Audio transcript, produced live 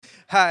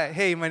Hi,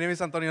 hey, my name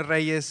is Antonio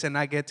Reyes, and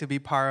I get to be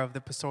part of the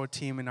pastoral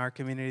team in our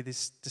community,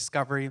 this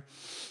Discovery.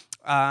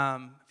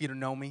 If you don't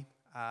know me,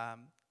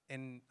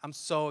 and I'm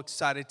so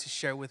excited to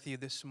share with you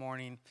this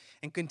morning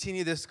and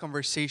continue this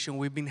conversation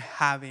we've been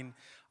having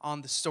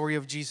on the story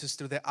of Jesus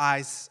through the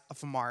eyes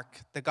of Mark,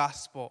 the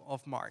Gospel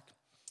of Mark.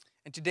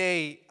 And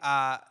today,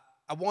 I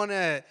want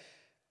to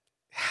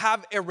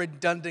have a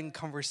redundant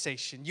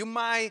conversation. You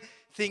might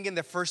think in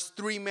the first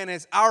 3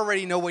 minutes, I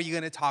already know what you're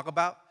going to talk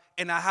about.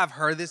 And I have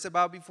heard this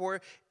about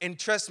before. And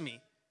trust me,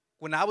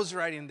 when I was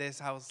writing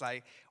this, I was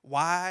like,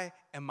 why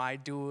am I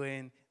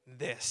doing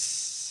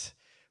this?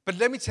 But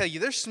let me tell you,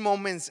 there's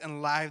moments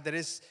in life that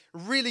is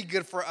really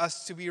good for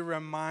us to be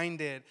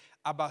reminded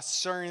about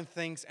certain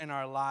things in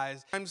our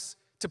lives. Sometimes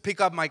to pick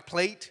up my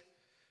plate,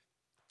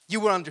 you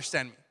will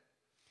understand me.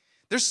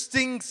 There's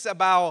things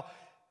about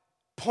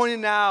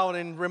pointing out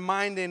and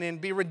reminding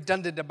and be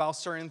redundant about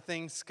certain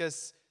things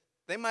because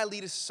they might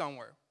lead us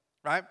somewhere,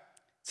 right?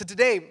 So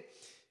today,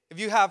 if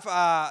you have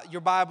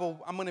your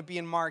Bible, I'm going to be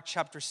in Mark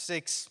chapter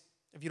 6.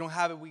 If you don't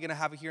have it, we're going to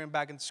have it here and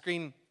back on the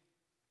screen.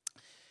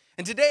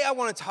 And today I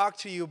want to talk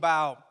to you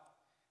about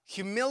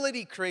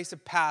humility creates a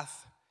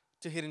path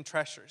to hidden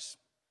treasures.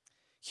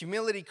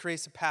 Humility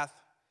creates a path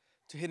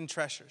to hidden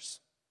treasures.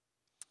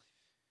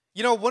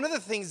 You know, one of the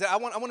things that I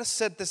want to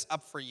set this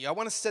up for you. I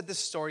want to set this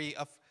story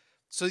up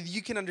so that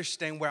you can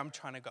understand where I'm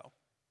trying to go.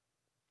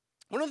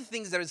 One of the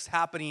things that is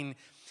happening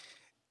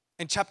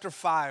in chapter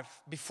 5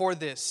 before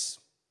this,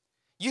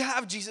 you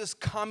have Jesus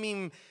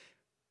coming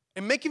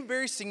and making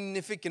very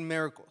significant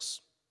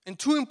miracles and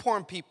two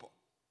important people.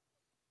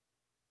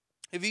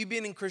 If you've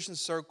been in Christian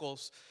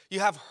circles, you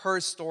have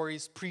heard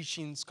stories,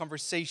 preachings,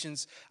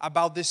 conversations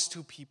about these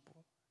two people.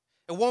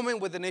 A woman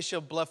with an issue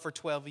of blood for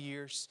 12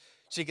 years,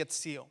 she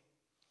gets healed.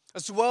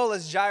 As well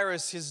as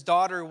Jairus, his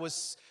daughter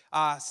was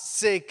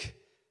sick,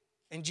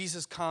 and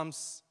Jesus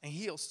comes and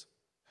heals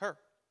her.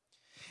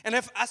 And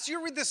as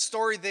you read this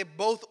story, they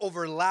both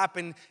overlap,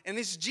 and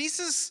it's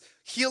Jesus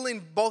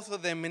healing both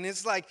of them. And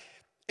it's like,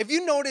 if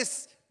you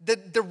notice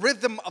the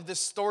rhythm of the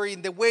story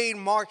and the way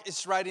Mark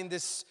is writing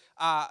this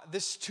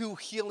two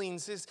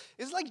healings,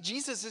 it's like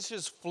Jesus is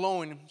just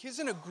flowing. He's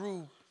in a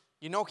groove,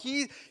 you know.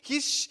 He's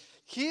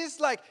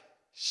like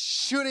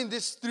shooting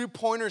these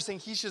 3-pointers and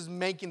he's just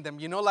making them,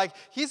 you know, like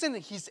he's in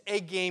his A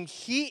game.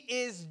 He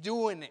is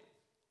doing it.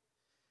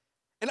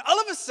 And all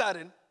of a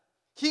sudden,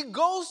 he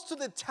goes to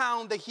the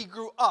town that he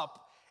grew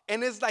up,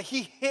 and it's like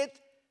he hit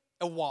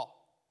a wall.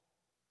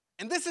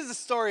 And this is the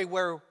story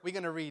where we're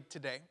going to read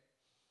today.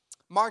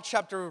 Mark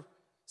chapter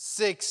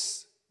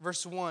 6,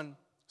 verse 1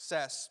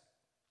 says,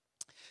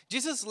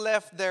 Jesus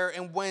left there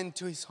and went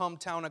to his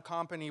hometown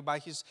accompanied by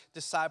his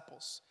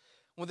disciples.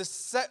 When the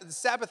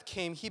Sabbath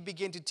came, he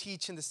began to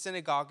teach in the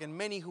synagogue, and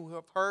many who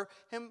have heard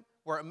him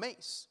were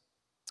amazed.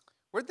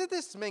 Where did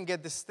this man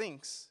get these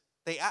things?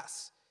 They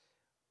asked.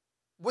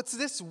 What's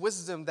this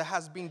wisdom that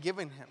has been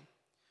given him?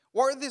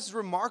 What are these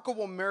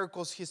remarkable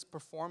miracles he's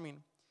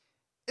performing?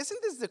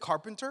 Isn't this the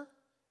carpenter?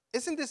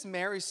 Isn't this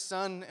Mary's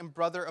son and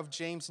brother of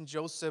James and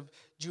Joseph,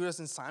 Judas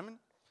and Simon?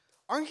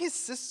 Aren't his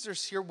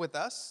sisters here with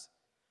us?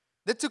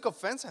 They took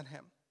offense at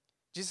him.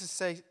 Jesus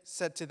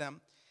said to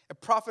them, a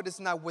prophet is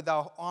not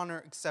without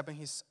honor except in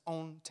his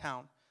own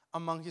town,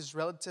 among his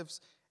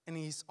relatives, and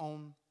in his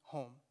own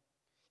home.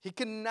 He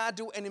cannot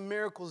do any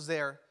miracles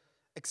there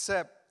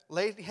except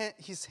lay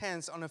his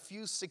hands on a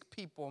few sick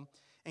people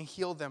and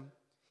heal them.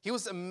 He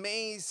was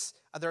amazed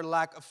at their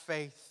lack of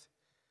faith.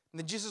 And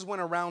then Jesus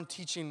went around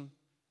teaching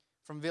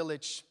from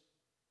village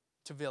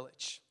to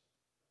village.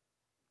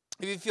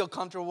 If you feel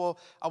comfortable,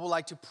 I would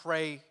like to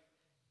pray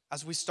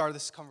as we start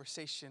this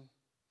conversation.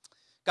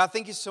 God,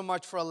 thank you so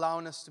much for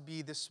allowing us to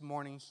be this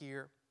morning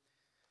here.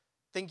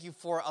 Thank you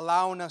for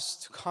allowing us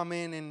to come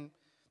in, and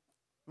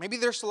maybe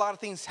there's a lot of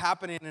things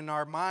happening in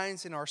our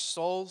minds, in our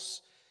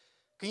souls.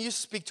 Can you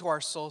speak to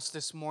our souls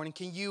this morning?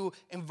 Can you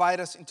invite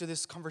us into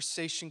this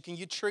conversation? Can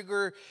you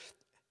trigger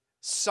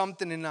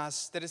something in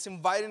us that is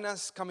inviting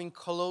us coming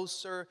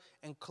closer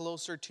and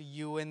closer to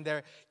you, and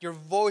there your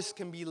voice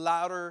can be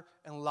louder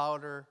and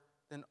louder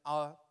than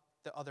all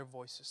the other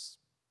voices?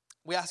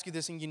 We ask you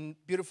this in your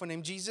beautiful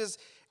name, Jesus,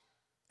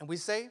 and we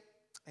say,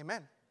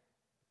 amen.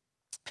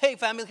 Hey,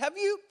 family, have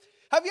you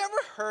ever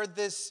heard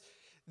this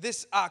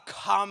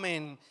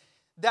comment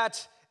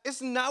that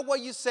it's not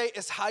what you say,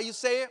 it's how you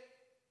say it?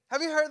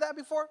 Have you heard that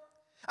before?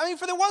 I mean,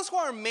 for the ones who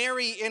are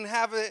married and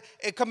have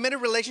a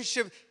committed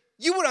relationship,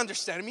 you would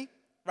understand me,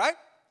 right?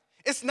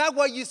 It's not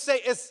what you say,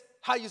 it's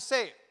how you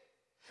say it.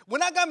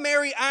 When I got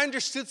married, I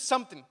understood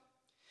something,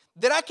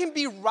 that I can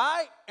be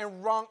right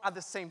and wrong at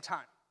the same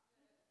time.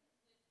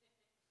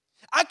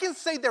 I can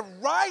say the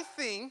right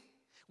thing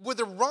with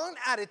the wrong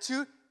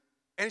attitude,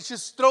 and it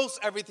just throws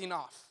everything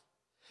off.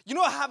 You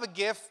know, I have a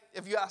gift,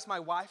 if you ask my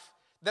wife,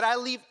 that I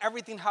leave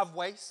everything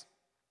halfway.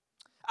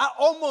 I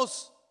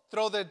almost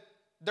throw the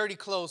dirty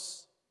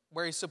clothes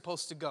where it's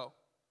supposed to go.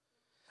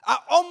 I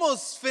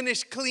almost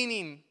finished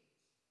cleaning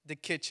the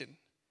kitchen.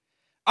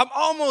 I'm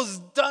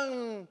almost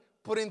done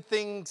putting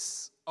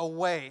things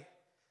away.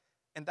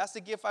 And that's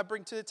the gift I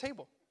bring to the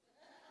table.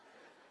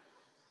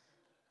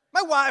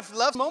 My wife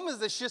loves moments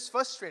that she's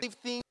frustrated.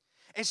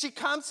 And she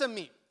comes to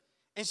me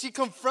and she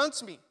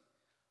confronts me.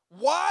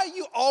 Why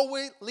you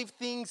always leave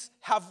things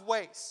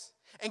halfway?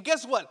 And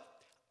guess what?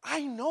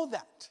 I know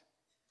that.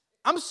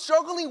 I'm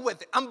struggling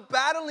with it. I'm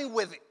battling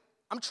with it.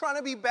 I'm trying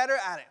to be better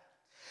at it.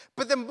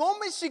 But the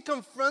moment she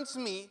confronts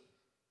me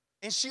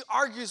and she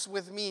argues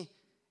with me,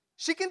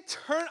 she can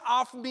turn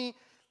off me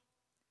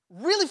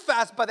really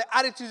fast by the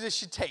attitude that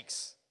she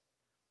takes.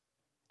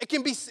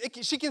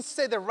 She can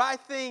say the right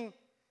thing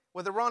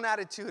with the wrong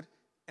attitude,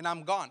 and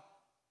I'm gone.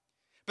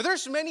 But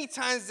there's many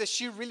times that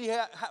she really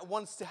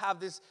wants to have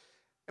this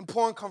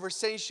important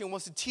conversation,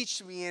 wants to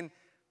teach me, and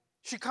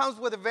she comes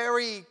with a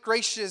very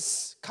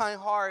gracious, kind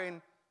heart,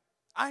 and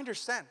I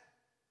understand.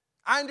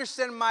 I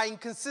understand my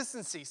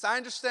inconsistencies. I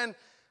understand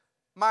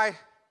my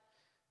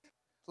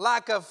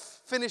lack of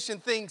finishing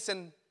things at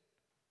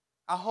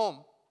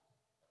home.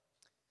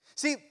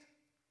 See,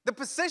 the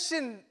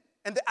position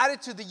and the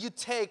attitude that you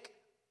take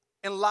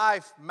in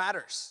life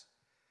matters.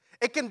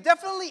 It can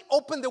definitely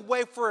open the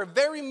way for a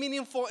very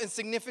meaningful and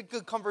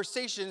significant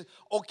conversation,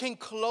 or can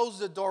close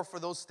the door for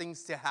those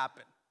things to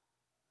happen.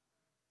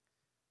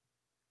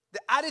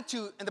 The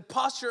attitude and the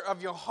posture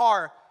of your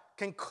heart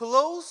can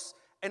close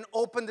and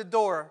open the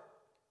door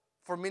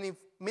for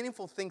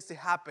meaningful things to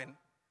happen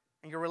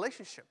in your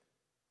relationship.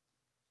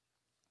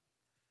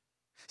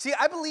 See,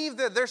 I believe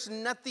that there's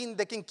nothing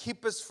that can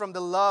keep us from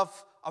the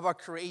love of our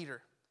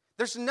Creator.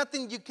 There's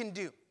nothing you can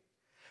do.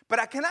 But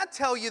I cannot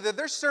tell you that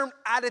there's certain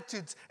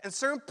attitudes and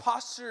certain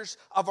postures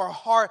of our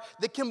heart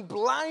that can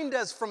blind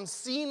us from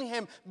seeing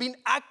Him being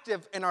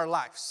active in our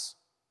lives.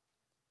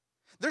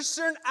 There's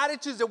certain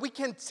attitudes that we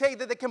can take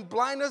that can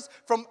blind us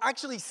from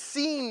actually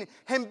seeing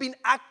Him being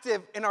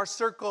active in our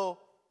circle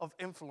of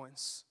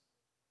influence.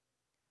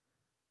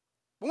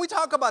 When we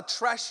talk about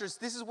treasures,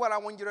 this is what I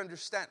want you to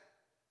understand.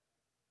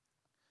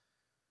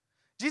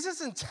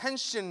 Jesus'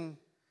 intention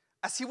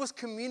as He was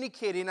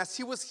communicating, as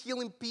He was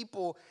healing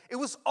people, it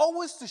was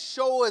always to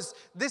show us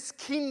this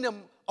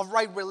kingdom of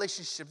right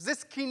relationships,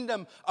 this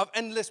kingdom of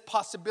endless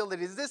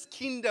possibilities, this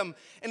kingdom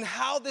and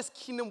how this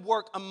kingdom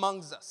works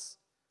amongst us.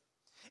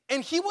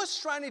 And He was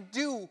trying to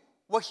do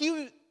what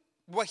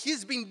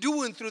He's been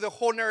doing through the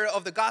whole narrative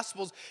of the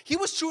Gospels. He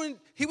was trying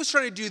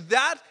to do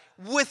that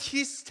with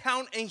His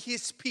town and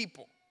His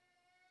people.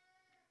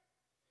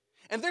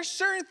 And there's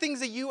certain things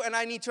that you and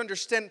I need to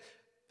understand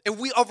if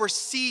we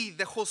oversee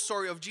the whole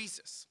story of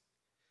Jesus.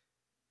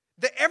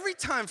 That every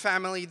time,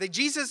 family, that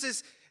Jesus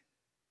is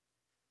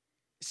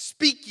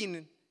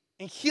speaking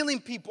and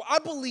healing people, I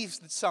believe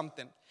that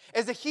something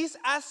is that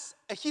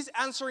He's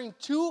answering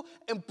two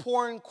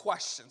important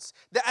questions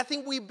that I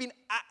think we've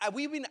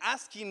been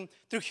asking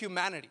through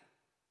humanity.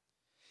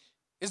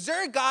 Is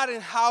there a God,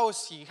 and how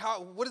is He?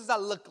 What does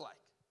that look like?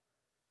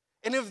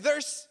 And if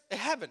there's a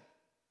heaven,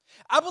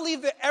 I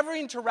believe that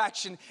every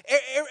interaction,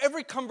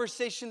 every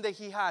conversation that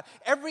He had,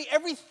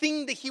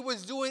 everything that He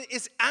was doing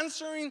is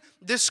answering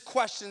these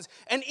questions.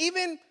 And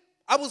even,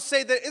 I will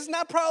say that it's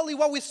not probably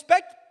what we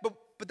expect,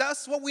 but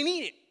that's what we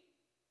needed.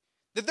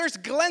 That there's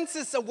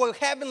glimpses of what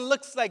heaven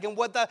looks like and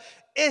what that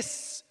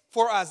is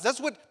for us. That's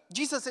what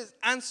Jesus is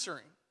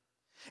answering.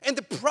 And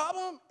the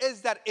problem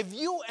is that if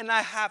you and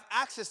I have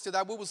access to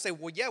that, we will say,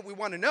 well, yeah, we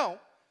want to know.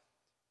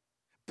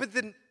 But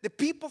then the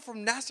people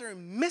from Nazareth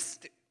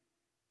missed it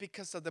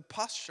because of the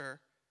posture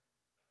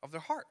of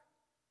their heart,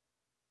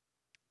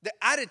 the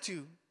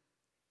attitude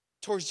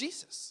towards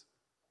Jesus.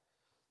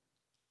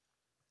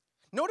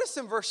 Notice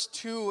in verse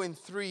 2 and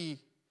 3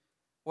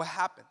 what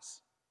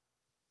happens.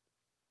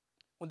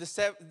 When the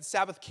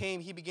Sabbath came,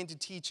 He began to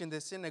teach in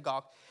the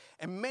synagogue,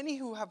 and many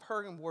who have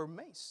heard Him were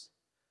amazed.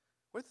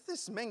 Where did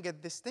this man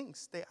get these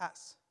things? They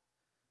asked.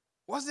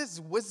 What's this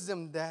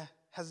wisdom that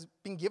has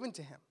been given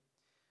to Him?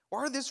 What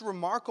are these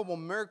remarkable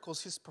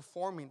miracles He's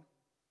performing?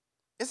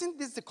 Isn't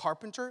this the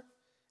carpenter?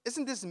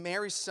 Isn't this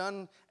Mary's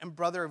son and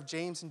brother of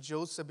James and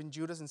Joseph and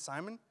Judas and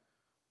Simon?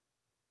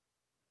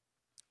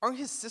 Aren't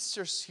His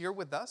sisters here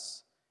with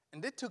us?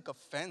 And they took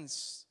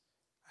offense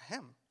at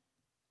Him.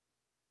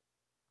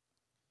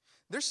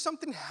 There's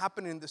something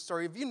happening in the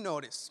story. If you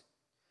notice,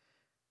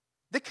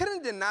 they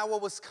couldn't deny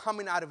what was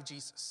coming out of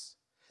Jesus.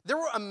 They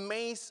were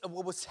amazed at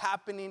what was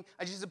happening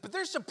at Jesus, but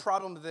there's a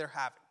problem that they're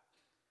having.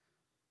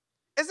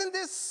 Isn't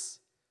this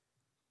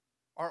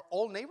our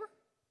old neighbor?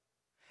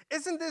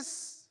 Isn't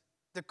this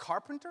the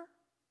carpenter?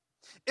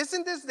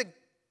 Isn't this the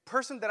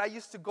person that I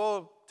used to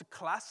go to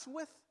class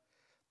with?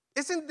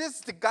 Isn't this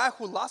the guy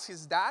who lost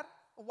his dad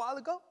a while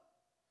ago?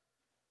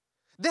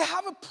 They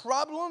have a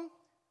problem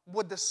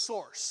with the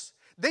source.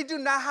 They do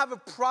not have a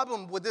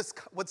problem with this,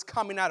 what's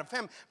coming out of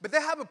Him, but they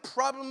have a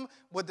problem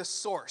with the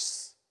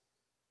source.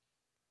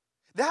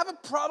 They have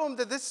a problem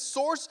that this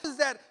source is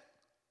that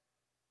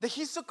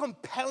He's so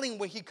compelling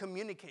when He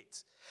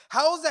communicates.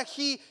 How is that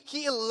He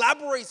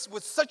elaborates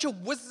with such a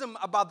wisdom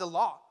about the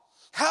law?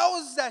 How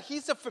is that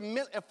He's a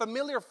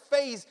familiar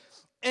face,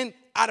 and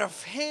out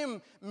of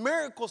Him,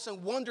 miracles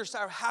and wonders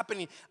are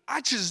happening?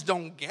 I just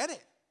don't get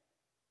it.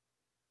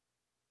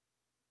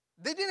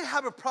 They didn't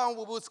have a problem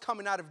with what's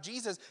coming out of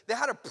Jesus. They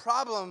had a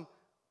problem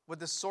with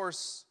the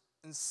source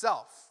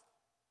itself.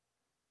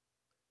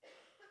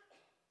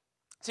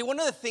 See, one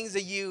of the things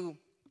that you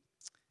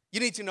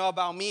need to know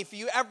about me, if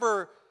you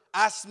ever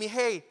ask me,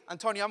 hey,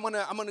 Antonio, I'm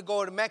gonna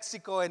go to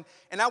Mexico and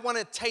I want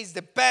to taste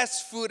the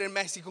best food in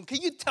Mexico.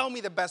 Can you tell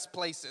me the best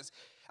places?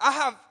 I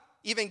have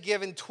even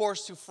given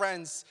tours to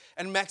friends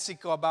in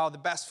Mexico about the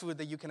best food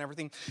that you can ever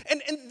think.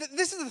 And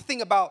this is the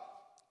thing about,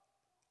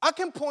 I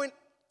can point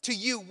to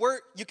you where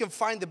you can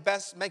find the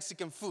best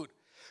Mexican food.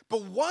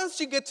 But once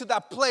you get to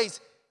that place,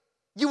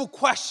 you will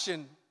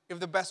question if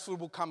the best food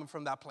will come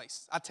from that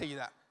place. I'll tell you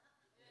that.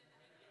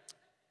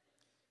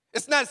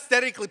 It's not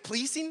aesthetically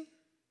pleasing.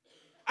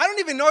 I don't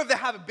even know if they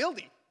have a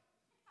building.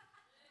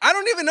 I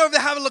don't even know if they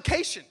have a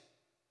location.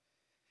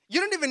 You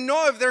don't even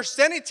know if they're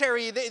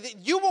sanitary.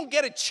 You won't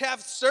get a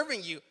chef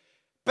serving you.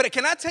 But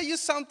can I tell you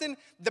something?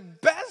 The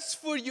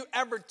best food you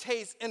ever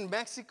taste in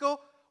Mexico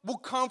will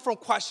come from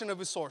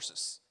questionable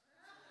sources.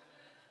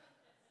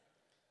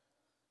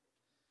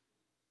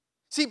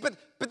 See, but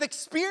the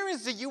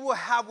experience that you will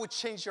have will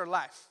change your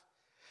life.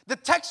 The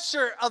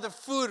texture of the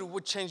food will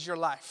change your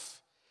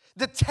life.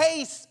 The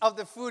taste of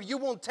the food, you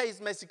won't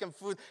taste Mexican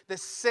food the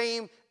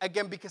same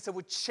again because it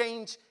will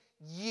change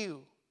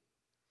you.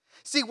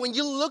 See, when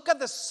you look at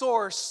the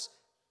source,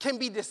 can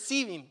be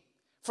deceiving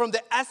from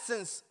the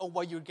essence of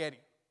what you're getting.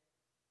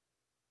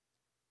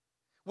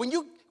 When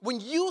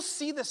you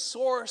see the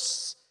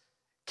source,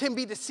 can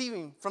be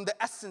deceiving from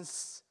the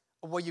essence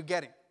of what you're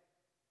getting.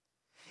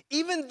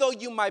 Even though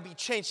you might be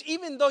changed,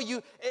 even though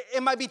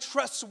it might be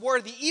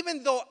trustworthy,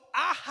 even though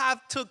I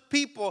have took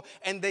people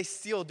and they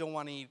still don't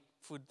want to eat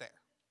food there.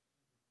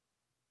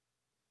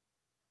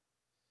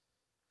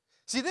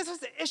 See, this is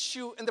the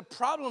issue and the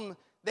problem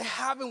they're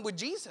having with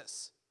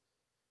Jesus.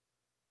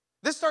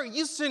 They start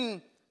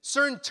using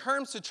certain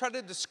terms to try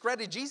to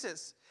discredit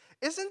Jesus.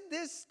 Isn't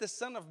this the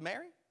son of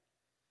Mary?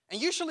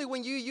 And usually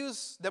when you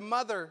use the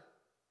mother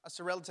as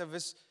a relative,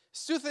 it's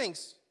two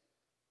things.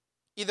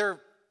 Either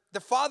the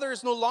father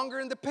is no longer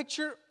in the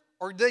picture,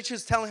 or they're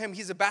just telling him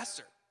he's a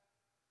bastard.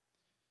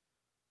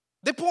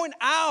 They point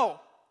out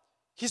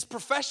his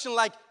profession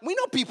like, we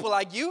know people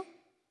like you.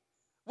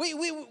 They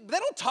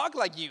don't talk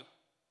like you.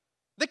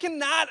 They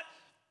cannot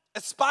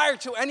aspire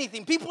to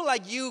anything. People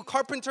like you,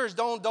 carpenters,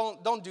 don't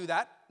do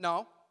that.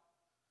 No.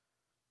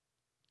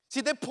 See,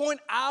 they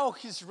point out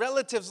his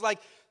relatives like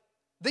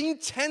they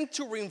intend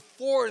to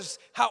reinforce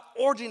how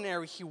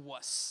ordinary he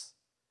was.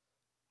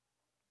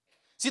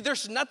 See,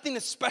 there's nothing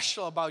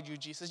special about you,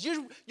 Jesus.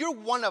 You're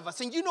one of us,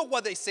 and you know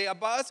what they say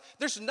about us.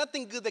 There's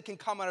nothing good that can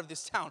come out of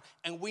this town,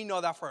 and we know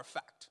that for a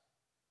fact.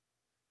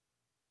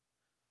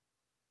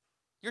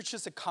 You're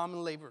just a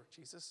common laborer,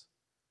 Jesus.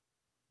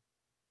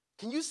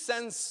 Can you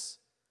sense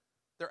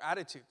their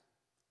attitude?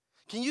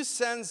 Can you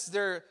sense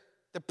the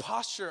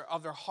posture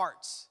of their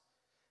hearts?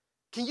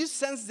 Can you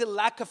sense the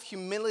lack of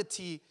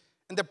humility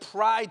and the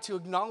pride to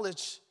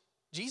acknowledge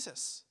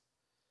Jesus?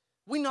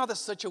 We know that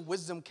such a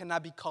wisdom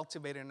cannot be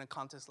cultivated in a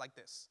context like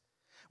this.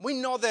 We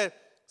know that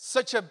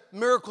such a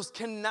miracles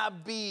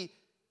cannot be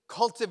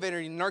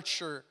cultivated and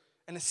nurtured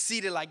in a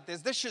city like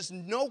this. There's just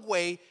no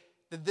way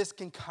that this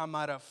can come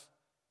out of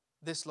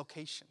this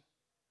location.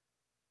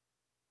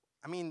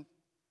 I mean,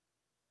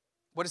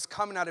 what is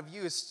coming out of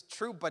you is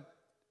true, but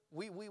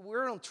we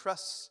don't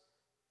trust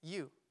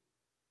you.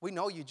 We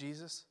know you,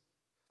 Jesus.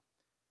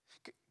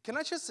 Can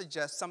I just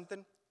suggest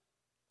something?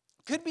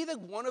 Could be that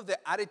one of the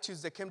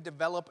attitudes that can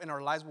develop in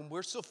our lives when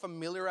we're so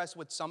familiarized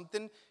with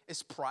something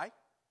is pride.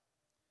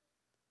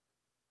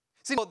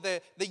 See,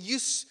 the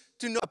used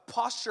to know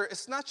posture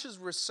is not just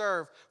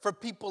reserved for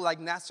people like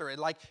Nazareth,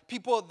 like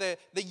people that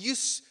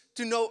used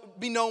to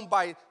be known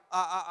by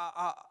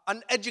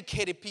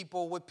uneducated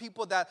people, with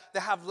people that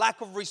have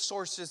lack of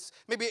resources,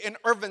 maybe in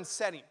urban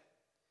setting.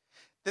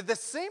 That the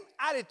same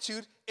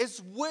attitude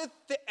is with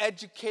the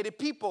educated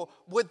people,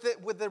 with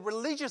the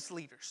religious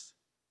leaders.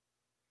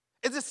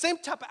 It's the same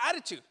type of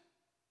attitude.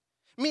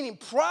 Meaning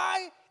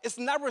pride is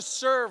not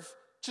reserved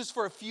just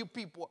for a few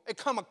people. It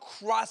comes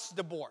across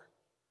the board.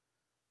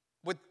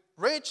 With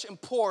rich and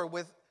poor,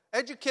 with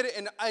educated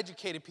and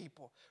uneducated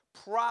people.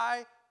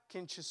 Pride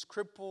can just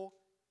cripple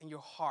in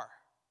your heart.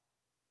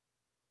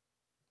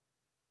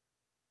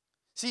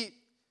 See,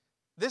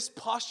 this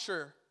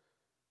posture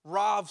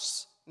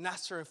robs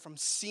Nazareth from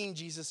seeing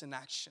Jesus in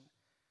action.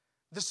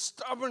 The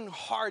stubborn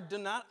heart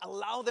did not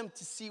allow them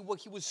to see what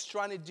he was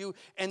trying to do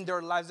in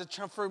their lives, the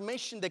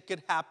transformation that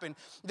could happen,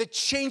 the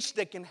change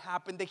that can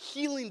happen, the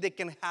healing that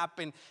can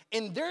happen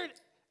in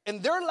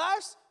their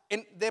lives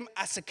and them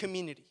as a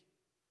community.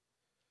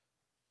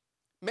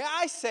 May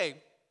I say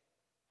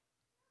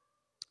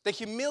that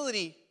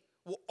humility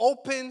will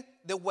open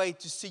the way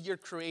to see your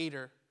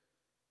Creator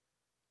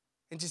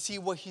and to see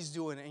what he's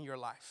doing in your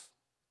life.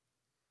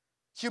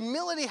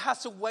 Humility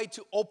has a way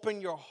to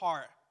open your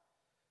heart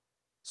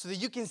so that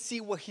you can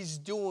see what he's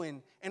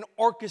doing and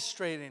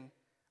orchestrating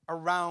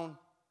around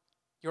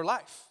your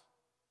life.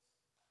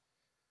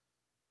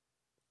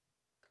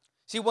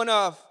 See, one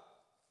of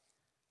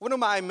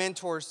my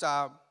mentors,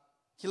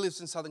 he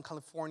lives in Southern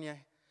California.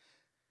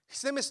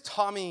 His name is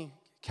Tommy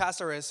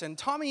Cazares. And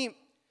Tommy,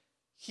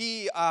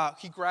 he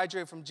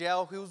graduated from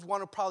jail. He was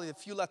one of probably the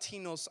few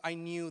Latinos I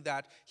knew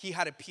that he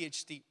had a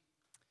PhD.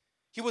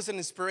 He was an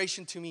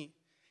inspiration to me.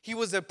 He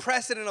was the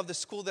president of the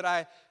school that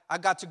I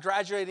got to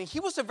graduate in. He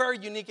was a very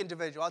unique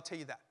individual, I'll tell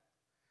you that.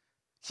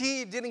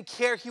 He didn't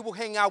care. He would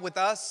hang out with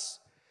us.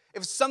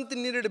 If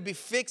something needed to be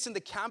fixed in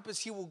the campus,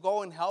 he will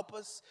go and help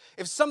us.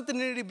 If something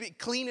needed to be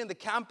clean in the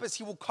campus,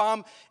 he will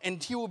come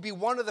and he will be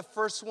one of the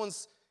first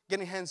ones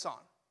getting hands-on.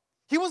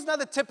 He was not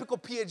the typical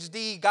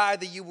PhD guy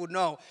that you would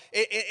know.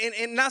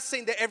 And not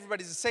saying that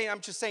everybody's the same. I'm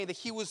just saying that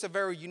he was a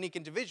very unique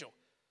individual.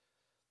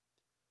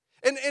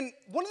 And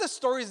one of the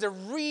stories that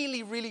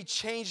really, really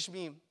changed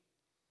me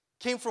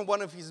came from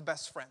one of his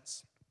best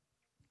friends.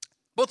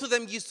 Both of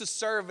them used to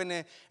serve in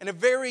a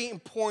very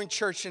important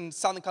church in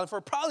Southern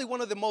California, probably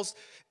one of the most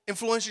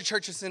influential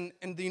churches in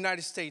the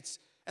United States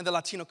and the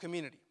Latino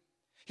community.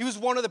 He was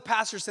one of the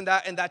pastors in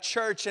that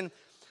church, and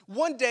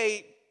one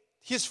day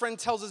his friend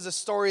tells us a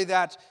story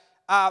that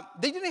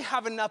they didn't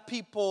have enough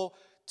people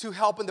to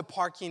help in the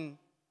parking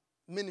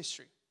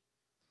ministry.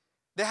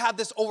 They had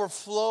this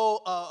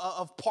overflow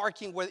of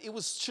parking where it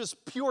was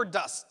just pure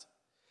dust.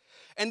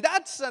 And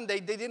that Sunday,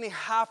 they didn't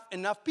have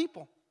enough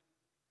people.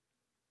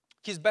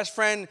 His best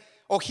friend,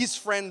 or his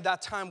friend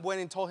that time, went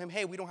and told him,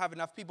 hey, we don't have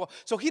enough people.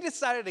 So he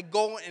decided to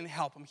go and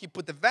help him. He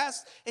put the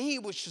vest, and he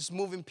was just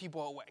moving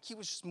people away. He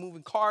was just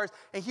moving cars,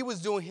 and he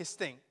was doing his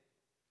thing.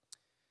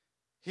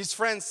 His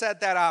friend said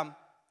that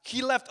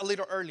he left a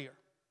little earlier.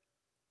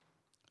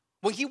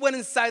 When he went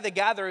inside the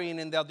gathering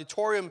in the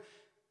auditorium,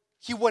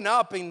 he went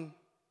up, and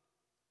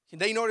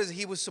they noticed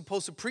he was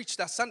supposed to preach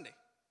that Sunday.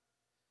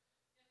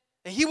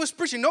 And he was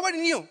preaching. Nobody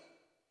knew.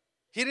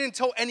 He didn't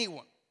tell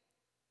anyone.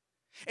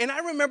 And I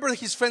remember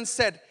his friend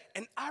said,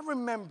 and I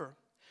remember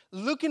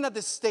looking at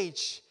the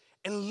stage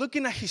and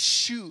looking at his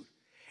shoe,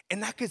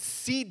 and I could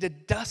see the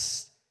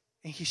dust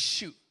in his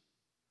shoe.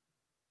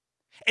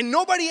 And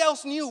nobody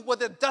else knew what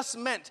the dust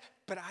meant,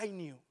 but I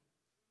knew.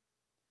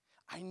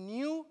 I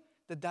knew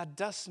that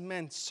dust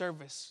meant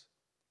service.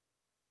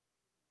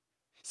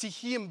 See,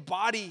 he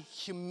embodied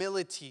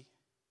humility.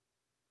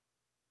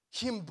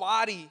 He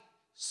embodied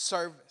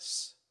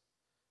service.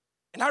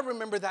 And I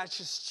remember that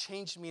just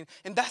changed me.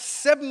 And that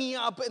set me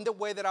up in the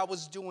way that I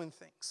was doing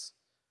things.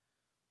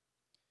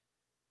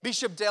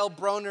 Bishop Dale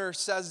Bronner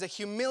says that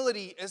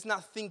humility is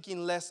not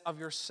thinking less of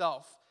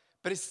yourself,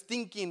 but it's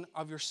thinking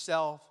of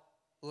yourself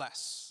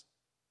less.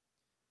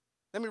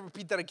 Let me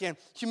repeat that again.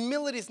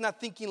 Humility is not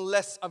thinking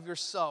less of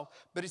yourself,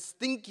 but it's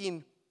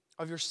thinking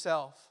of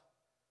yourself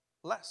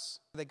less.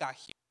 They got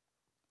here.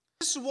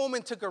 This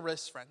woman took a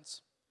risk,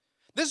 friends.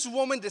 This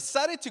woman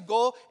decided to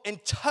go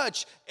and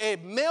touch a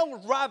male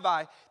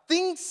rabbi.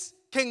 Things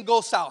can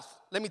go south,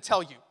 let me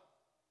tell you.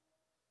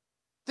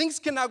 Things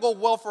cannot go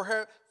well for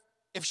her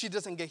if she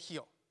doesn't get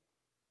healed.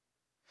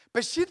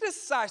 But she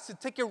decides to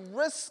take a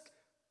risk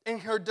in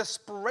her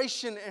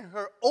desperation and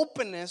her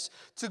openness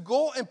to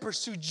go and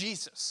pursue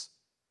Jesus.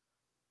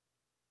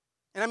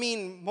 And I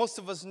mean, most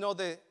of us know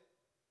the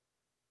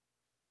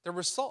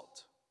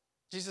result.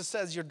 Jesus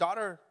says, your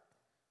daughter,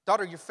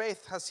 your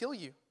faith has healed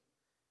you.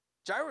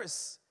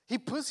 Jairus, he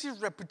puts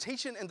his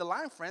reputation in the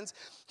line, friends.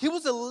 He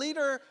was a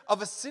leader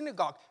of a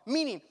synagogue,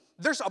 meaning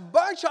there's a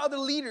bunch of other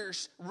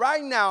leaders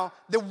right now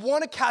that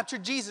want to capture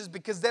Jesus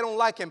because they don't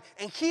like him,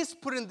 and he's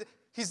putting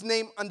his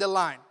name on the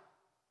line.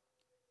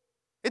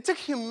 It took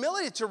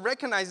humility to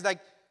recognize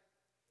that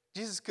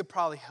Jesus could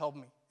probably help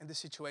me in this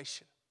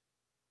situation.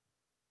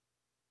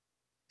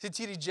 See,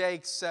 T.D.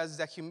 Jakes says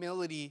that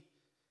humility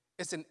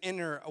is an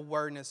inner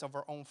awareness of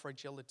our own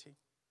fragility.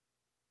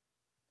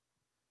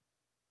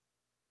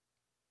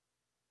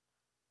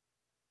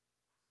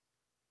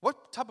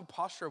 What type of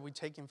posture are we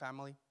taking,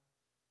 family?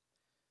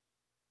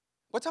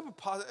 What type of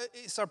posture?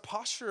 Is our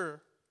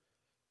posture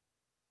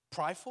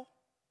prideful?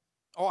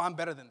 Oh, I'm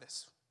better than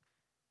this.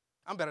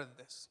 I'm better than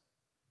this.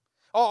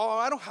 Oh,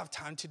 I don't have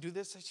time to do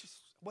this.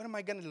 What am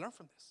I going to learn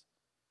from this?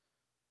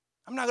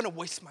 I'm not going to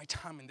waste my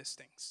time in these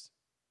things.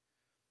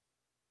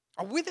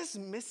 Are we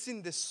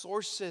dismissing the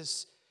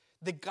sources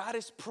that God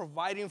is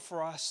providing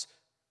for us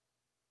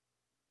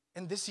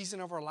in this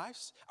season of our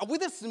lives? Are we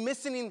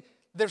dismissing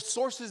the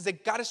sources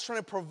that God is trying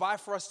to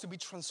provide for us to be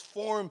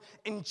transformed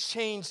and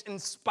changed,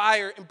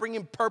 inspired, and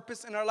bringing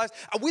purpose in our lives?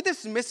 Are we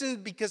dismissing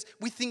it because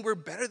we think we're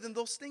better than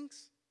those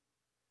things?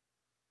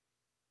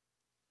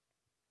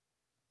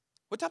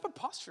 What type of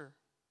posture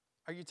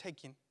are you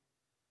taking?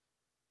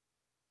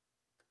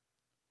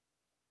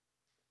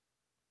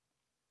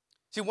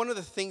 See, one of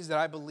the things that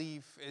I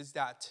believe is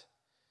that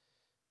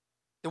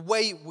the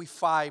way we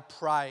fight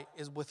pride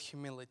is with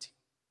humility.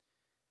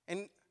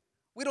 And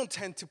we don't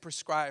tend to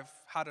prescribe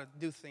how to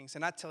do things.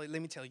 And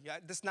let me tell you,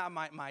 that's not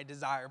my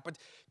desire. But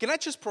can I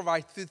just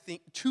provide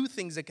two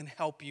things that can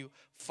help you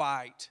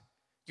fight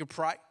your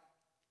pride?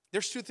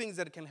 There's two things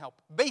that can help.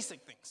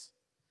 Basic things.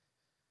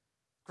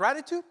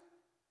 Gratitude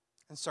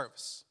and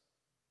service.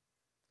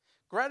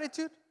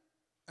 Gratitude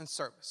and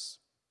service.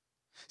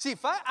 See,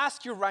 if I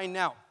ask you right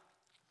now,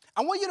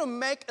 I want you to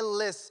make a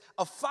list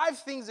of 5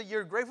 things that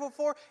you're grateful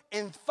for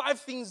and 5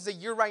 things that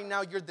you're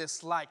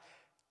dislike.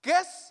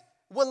 Guess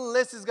what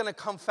list is going to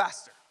come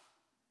faster?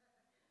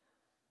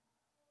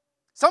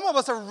 Some of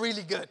us are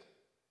really good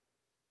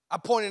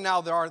at pointing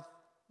out there are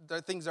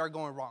things that are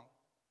going wrong.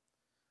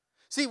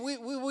 See,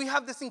 we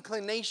have this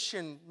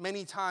inclination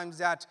many times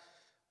that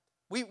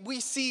we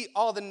see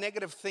all the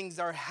negative things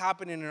that are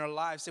happening in our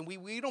lives, and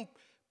we don't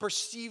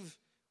perceive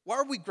what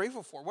are we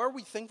grateful for? What are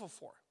we thankful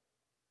for?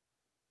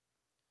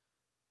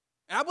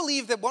 And I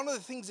believe that one of the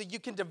things that you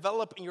can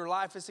develop in your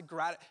life is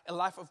a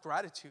life of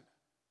gratitude.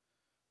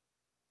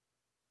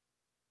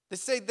 They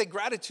say that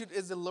gratitude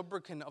is the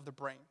lubricant of the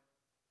brain.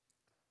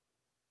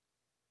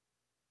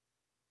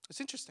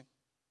 It's interesting.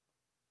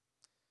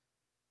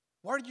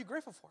 What are you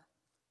grateful for?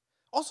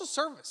 Also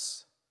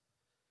service.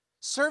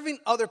 Serving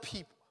other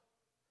people.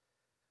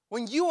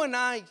 When you and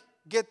I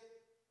get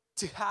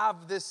to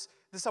have this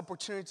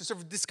opportunity to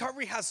serve,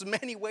 Discovery has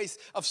many ways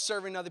of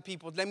serving other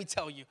people. Let me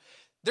tell you,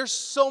 there's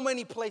so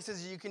many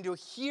places you can do it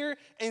here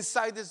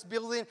inside this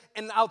building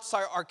and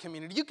outside our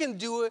community. You can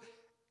do it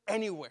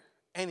anywhere,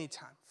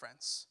 anytime,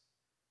 friends.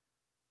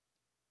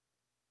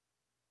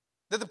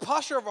 That the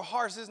posture of our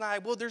hearts is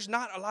not, well, there's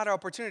not a lot of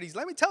opportunities.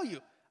 Let me tell you,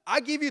 I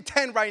give you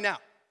 10 right now.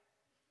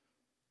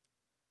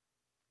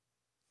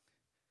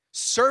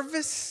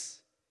 Service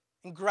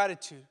and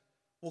gratitude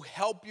will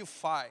help you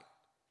fight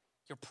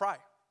your pride.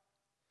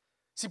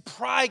 See,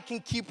 pride can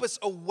keep us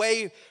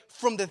away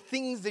from the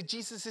things that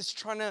Jesus is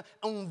trying to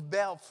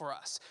unveil for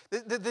us,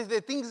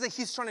 the things that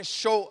he's trying to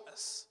show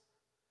us.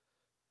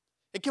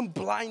 It can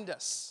blind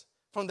us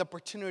from the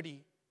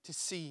opportunity to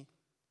see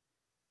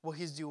what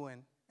he's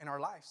doing in our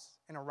lives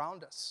and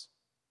around us.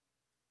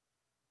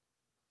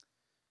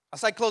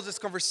 As I close this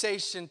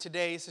conversation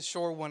today, it's a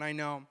short one, I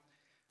know,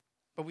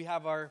 but we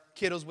have our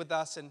kiddos with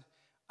us, and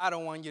I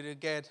don't want you to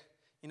get,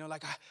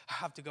 like, I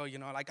have to go,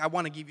 like, I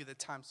want to give you the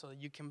time so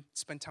that you can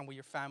spend time with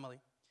your family.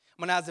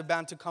 I'm going to ask the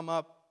band to come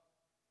up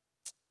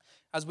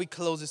as we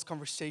close this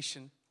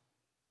conversation.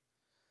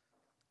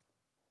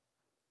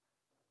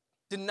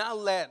 Do not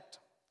let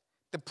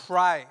the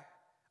pride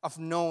of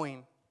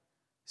knowing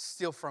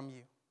steal from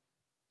you.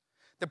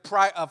 The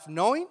pride of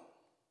knowing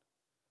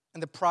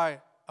and the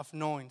pride of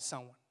knowing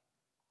someone.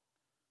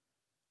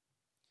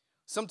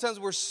 Sometimes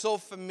we're so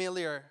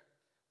familiar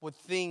with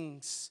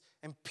things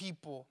and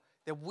people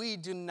that we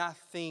do not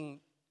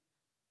think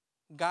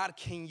God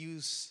can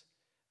use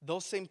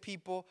those same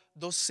people,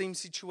 those same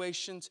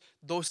situations,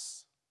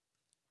 those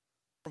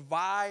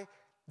provide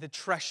the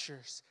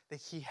treasures that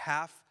he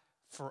has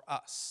for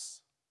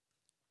us.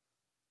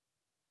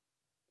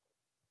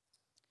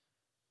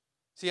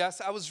 See,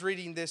 as I was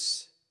reading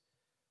this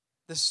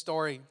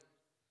story,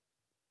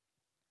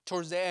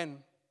 towards the end,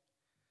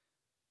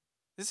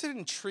 this is an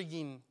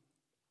intriguing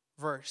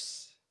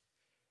verse.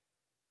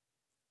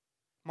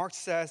 Mark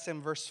says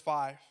in verse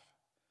 5,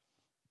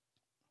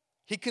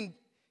 he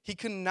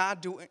could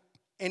not do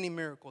any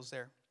miracles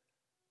there,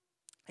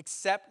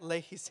 except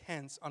lay his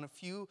hands on a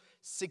few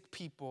sick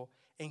people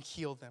and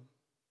heal them.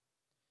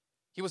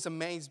 He was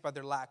amazed by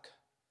their lack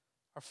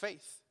of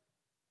faith.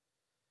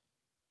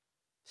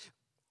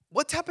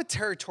 What type of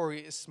territory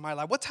is my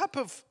life? What type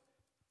of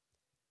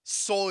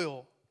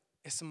soil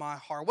is my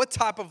heart? What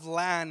type of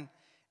land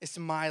is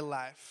my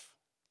life?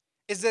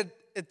 Is it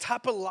a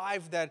type of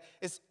life that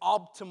is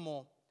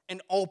optimal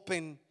and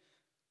open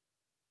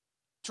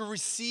to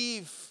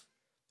receive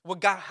what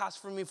God has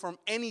for me from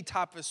any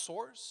type of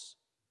source?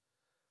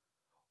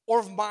 Or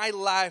if my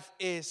life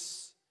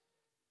is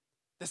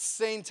the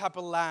same type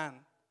of land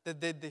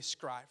that they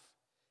describe,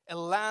 a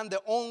land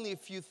that only a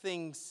few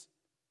things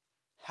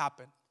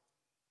happen.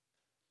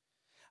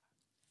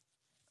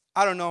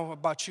 I don't know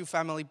about you,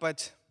 family,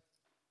 but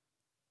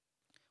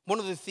one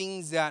of the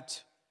things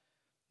that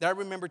I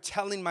remember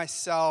telling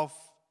myself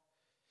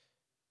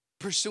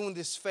pursuing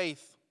this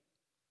faith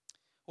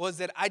was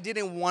that I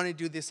didn't want to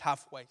do this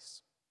halfway.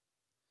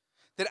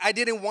 That I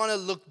didn't want to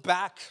look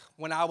back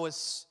when I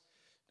was,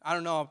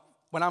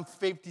 when I'm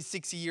 50,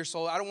 60 years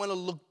old. I don't want to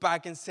look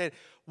back and say,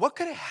 what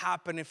could have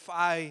happened if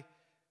I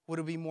would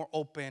have been more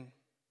open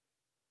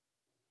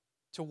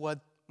to what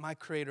my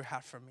Creator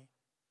had for me?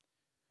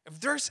 If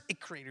there's a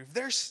Creator, if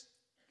there's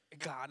a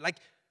God, like,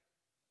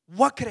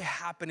 what could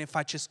have happened if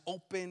I just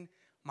opened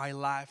my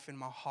life and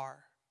my heart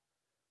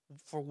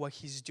for what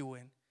he's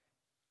doing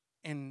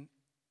and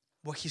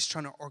what he's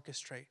trying to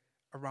orchestrate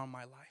around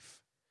my life?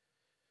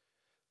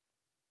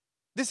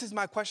 This is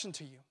my question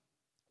to you.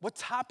 What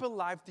type of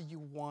life do you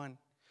want?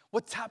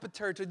 What type of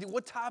territory,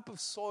 what type of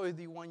soil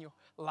do you want your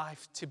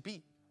life to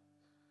be?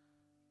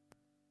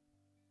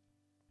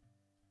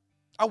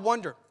 I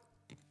wonder,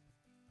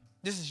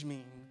 this is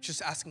me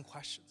just asking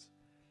questions.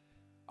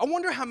 I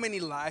wonder how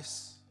many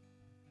lives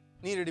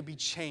needed to be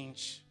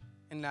changed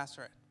in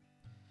Nazareth.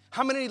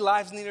 How many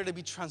lives needed to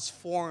be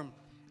transformed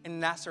in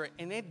Nazareth?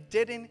 And it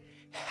didn't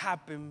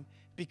happen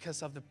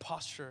because of the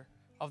posture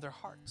of their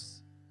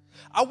hearts.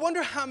 I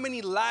wonder how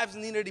many lives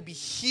needed to be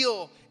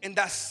healed in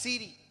that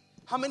city.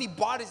 How many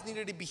bodies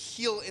needed to be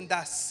healed in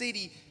that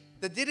city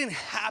that didn't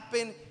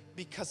happen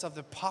because of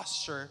the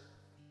posture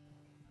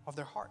of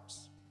their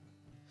hearts.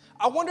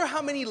 I wonder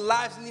how many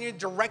lives needed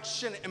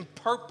direction and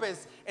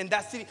purpose in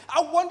that city.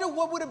 I wonder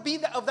what would it be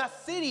of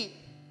that city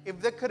if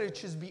they could have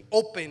just be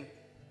open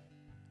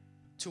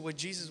to what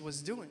Jesus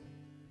was doing.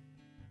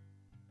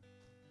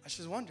 I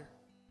just wonder.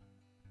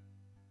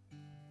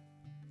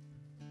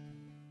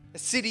 A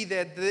city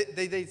that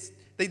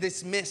they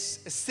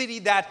dismiss, a city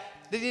that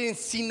they didn't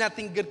see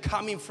nothing good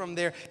coming from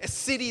there, a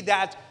city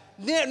that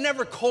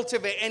never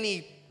cultivated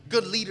any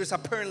good leaders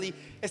apparently,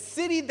 a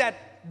city that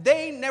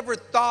they never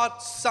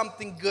thought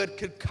something good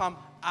could come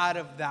out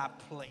of that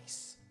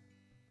place.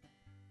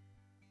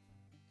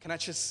 Can I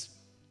just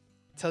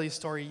tell you a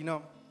story? You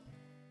know,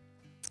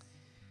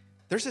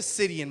 there's a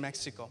city in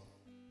Mexico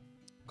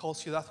called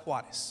Ciudad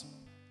Juárez.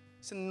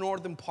 It's in the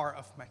northern part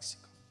of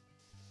Mexico.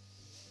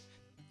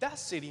 That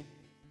city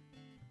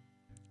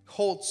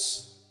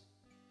holds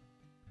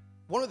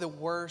one of the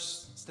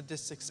worst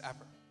statistics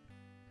ever.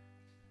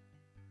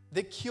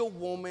 They kill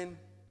women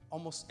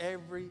almost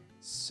every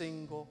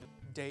single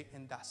day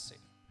in that city.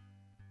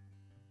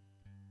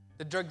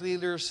 The drug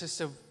dealers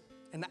is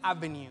an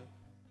avenue,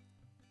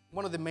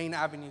 one of the main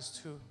avenues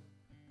too,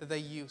 that they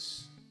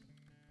use.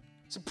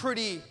 It's a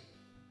pretty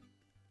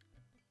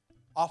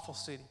awful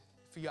city,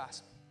 if you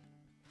ask me.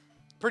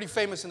 Pretty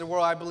famous in the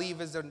world, I believe,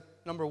 is the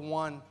number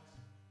one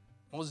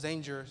most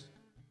dangerous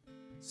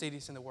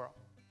cities in the world,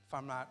 if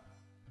I'm not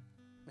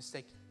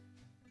mistaken.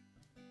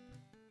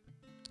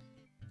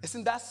 It's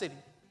in that city,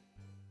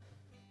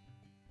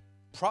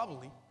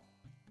 probably,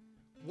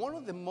 one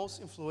of the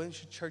most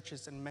influential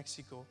churches in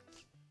Mexico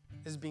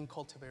is being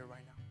cultivated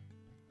right now.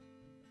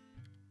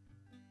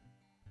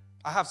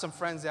 I have some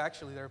friends that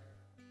actually they're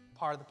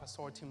part of the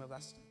pastoral team of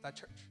that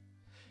church.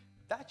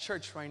 That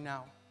church right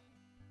now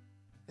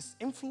is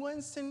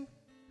influencing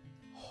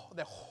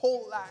the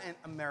whole Latin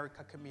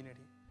America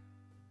community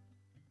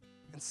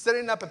and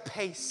setting up a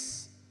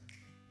pace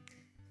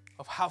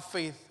of how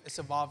faith is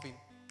evolving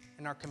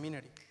in our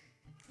community.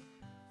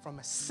 From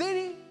a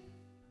city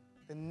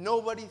that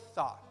nobody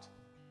thought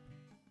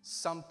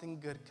something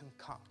good can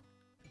come.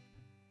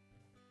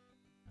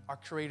 Our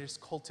Creator's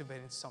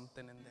cultivating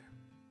something in there.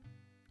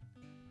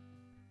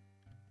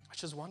 I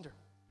just wonder.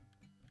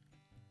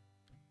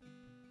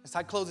 As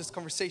I close this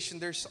conversation,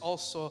 there's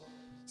also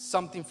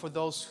something for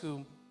those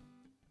who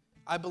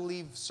I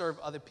believe serve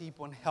other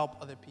people and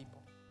help other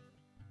people.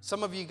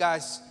 Some of you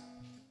guys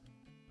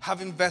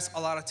have invested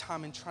a lot of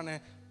time in trying to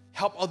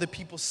help other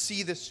people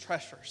see these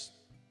treasures.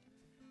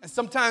 And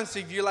sometimes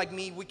if you're like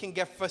me, we can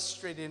get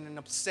frustrated and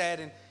upset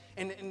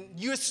and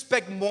you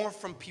expect more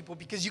from people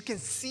because you can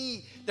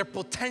see their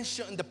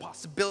potential and the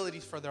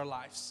possibilities for their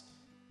lives.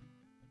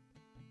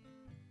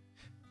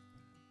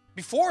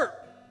 Before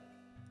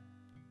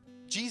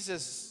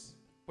Jesus,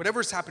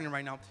 whatever's happening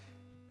right now,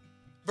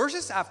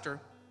 verses after,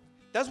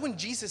 that's when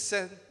Jesus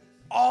sent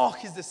all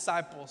his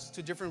disciples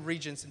to different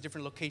regions and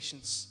different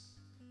locations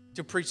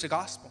to preach the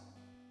gospel.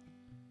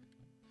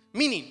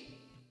 Meaning,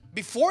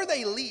 before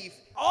they leave,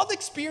 all the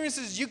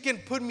experiences you can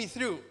put me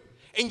through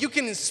and you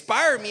can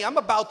inspire me, I'm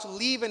about to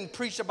leave and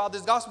preach about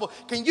this gospel.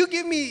 Can you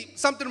give me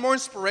something more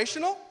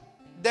inspirational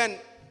than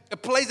a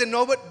place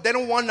that they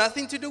don't want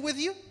nothing to do with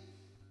you?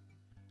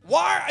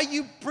 Why are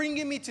you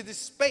bringing me to this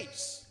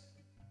space?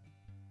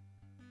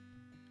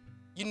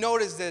 You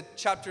notice that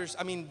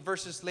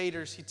verses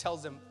later, he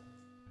tells them,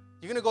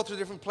 you're going to go through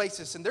different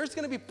places, and there's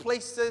going to be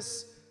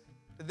places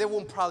that they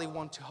won't probably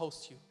want to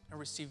host you and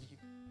receive you.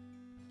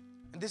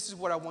 And this is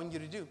what I want you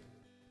to do.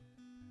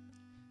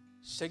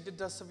 Shake the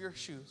dust of your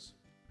shoes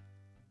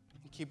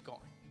and keep going.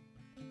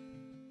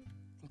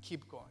 And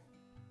keep going.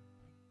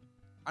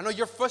 I know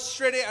you're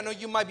frustrated. I know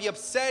you might be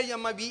upset. You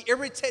might be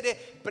irritated,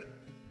 but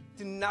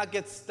do not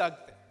get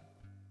stuck there.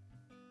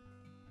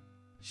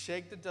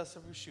 Shake the dust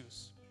of your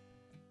shoes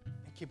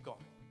and keep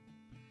going.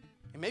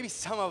 And maybe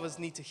some of us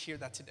need to hear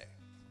that today.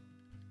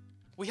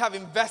 We have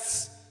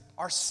invested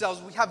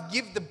ourselves. We have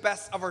given the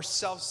best of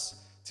ourselves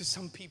to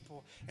some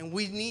people. And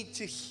we need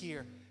to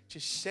hear,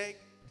 just shake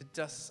the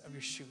dust of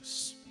your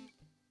shoes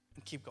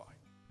and keep going.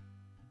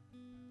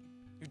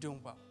 You're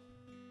doing well.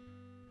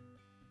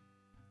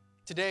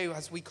 Today,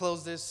 as we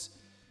close this,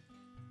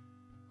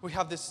 we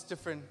have these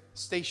different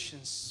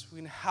stations. We're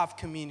going to have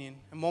communion,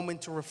 a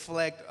moment to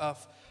reflect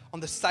on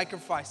the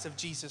sacrifice of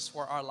Jesus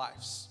for our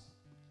lives.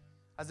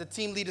 As the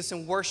team lead us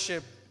in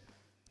worship,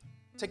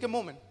 take a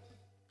moment.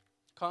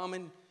 Come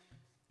and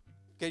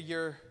get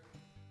your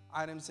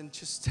items and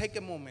just take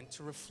a moment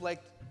to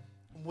reflect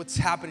on what's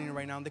happening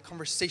right now, and the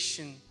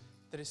conversation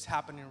that is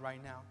happening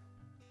right now.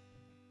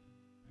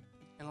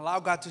 And allow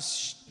God to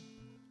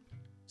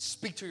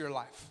speak to your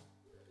life,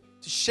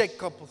 to shake a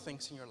couple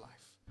things in your life,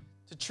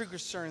 to trigger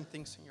certain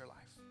things in your life.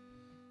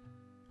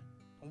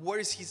 And where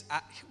is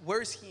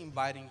He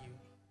inviting you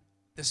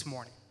this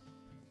morning?